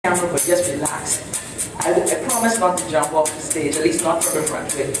camera, but just relax. I promise not to jump off the stage, at least not from the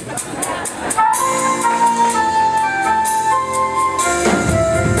front way.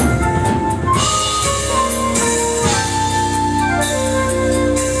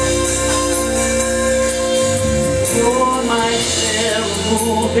 You're my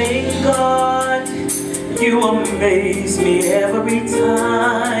ever-moving God. You amaze me every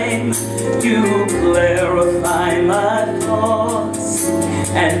time. You clarify my thoughts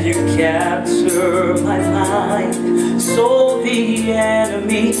and you capture my mind, so the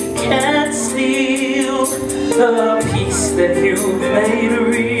enemy can't steal the peace that you've made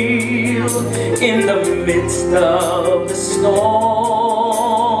real in the midst of the storm.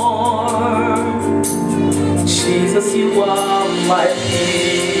 Jesus, you are my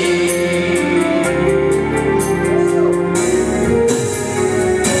peace.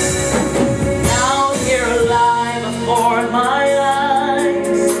 Now here alive before my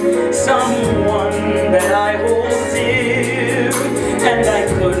eyes, someone that I hold dear, and I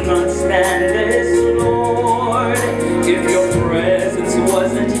could not stand this, Lord, if your presence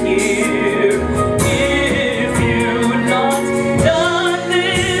wasn't here. If you'd not done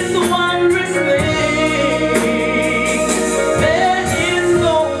this wondrous thing, there is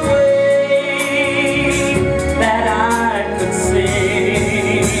no way that I could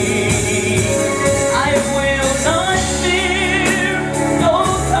sing. I will not fear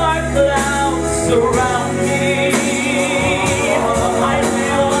those dark clouds surround me. I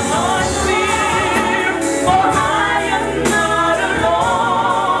will not fear, for I am not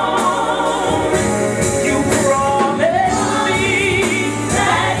alone. You promised me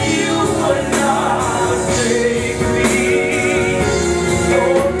that you would not forsake me.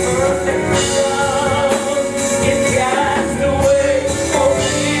 Your perfect love is cast away for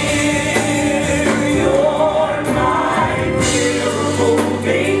fear. You're my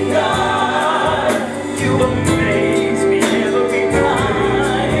dear-moving God. You amaze me every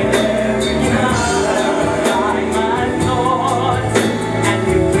time. You clarify my thoughts and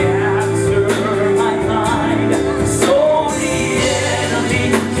you capture my mind, so the enemy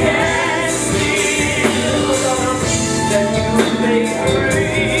can't steal the peace that you made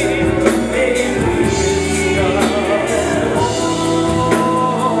free in the storm.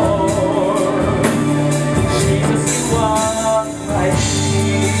 Jesus, you are my peace.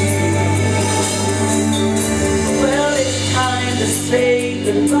 Well, it's time to say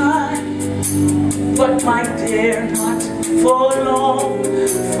goodbye, but my dear, not for long,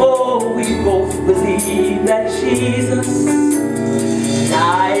 for we both believe that Jesus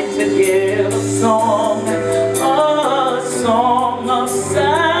died to give a song of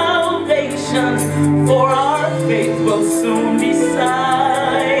salvation, for our faith will soon be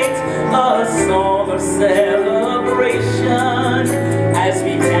sight, a song of celebration as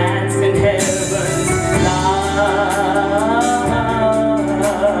we dance in heaven's light.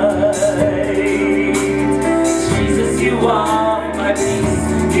 Jesus, you are my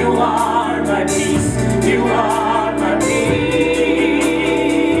peace, you are my peace, you are my peace.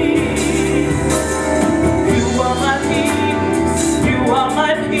 You are my peace, you are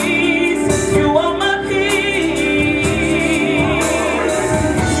my peace, you are my peace.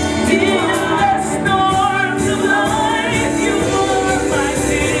 In the storms of life, you are my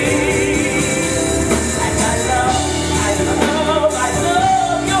peace. And I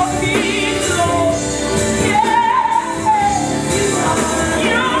love your peace, Lord. Yeah,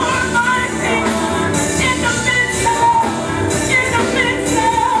 you're my peace in the midst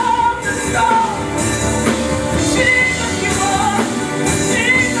of the storm. Jesus, you are.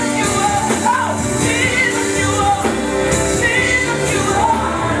 Jesus, you are. Oh, Jesus, you are. Jesus, you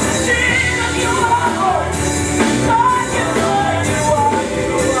are. Jesus, you are. God, you are. You are.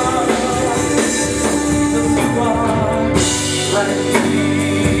 You are. Jesus, you are. Right.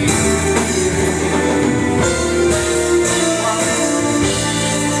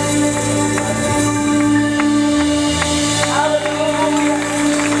 Hallelujah.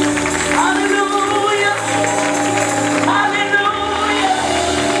 Hallelujah. Hallelujah.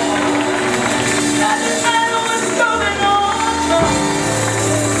 Doesn't matter what's going on.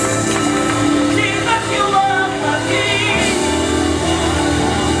 Jesus, you are my peace.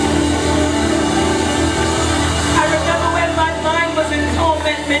 I remember when my mind was in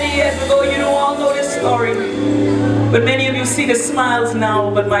torment many years ago. You don't all know this story, but many of you see the smiles now.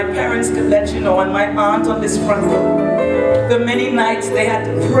 But my parents could let you know, and my aunt on this front row, the many nights they had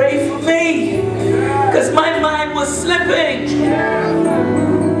to pray for me because my mind was slipping.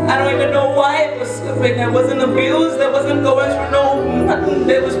 I don't even know why it was slipping. I wasn't abused, I wasn't going through nothing.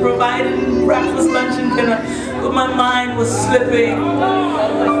 They was providing breakfast, lunch, and dinner, but my mind was slipping.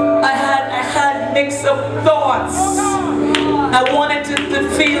 mix of thoughts. I wanted to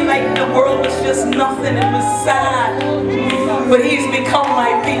feel like the world was just nothing, it was sad. But he's become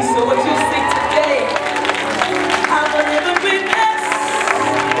my peace. So what you see today, I'm a living witness.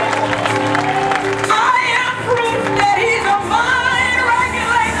 I am proof that he's a mind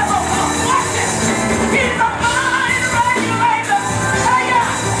regulator. Watch it. He's a mind regulator.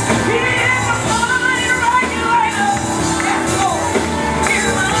 He is a mind regulator. Yes, Lord. He's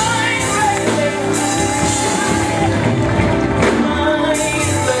a mind regulator.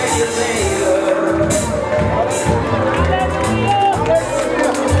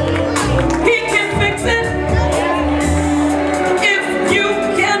 He can fix it if you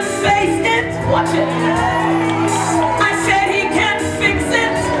can face it. Watch it. I said he can fix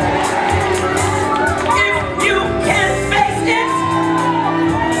it if you can face it.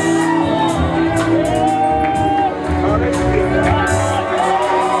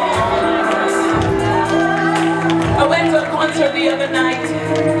 I went to a concert the other night,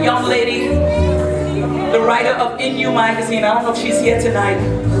 young lady, the writer of In You magazine. I don't know if she's here tonight.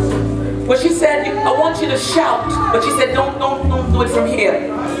 But she said, I want you to shout. But she said, don't do it from here.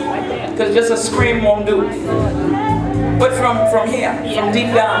 Because just a scream won't do. But from here, from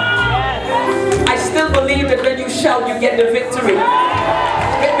deep down. I still believe that when you shout, you get the victory.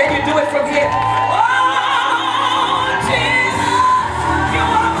 When you do it from here. Oh!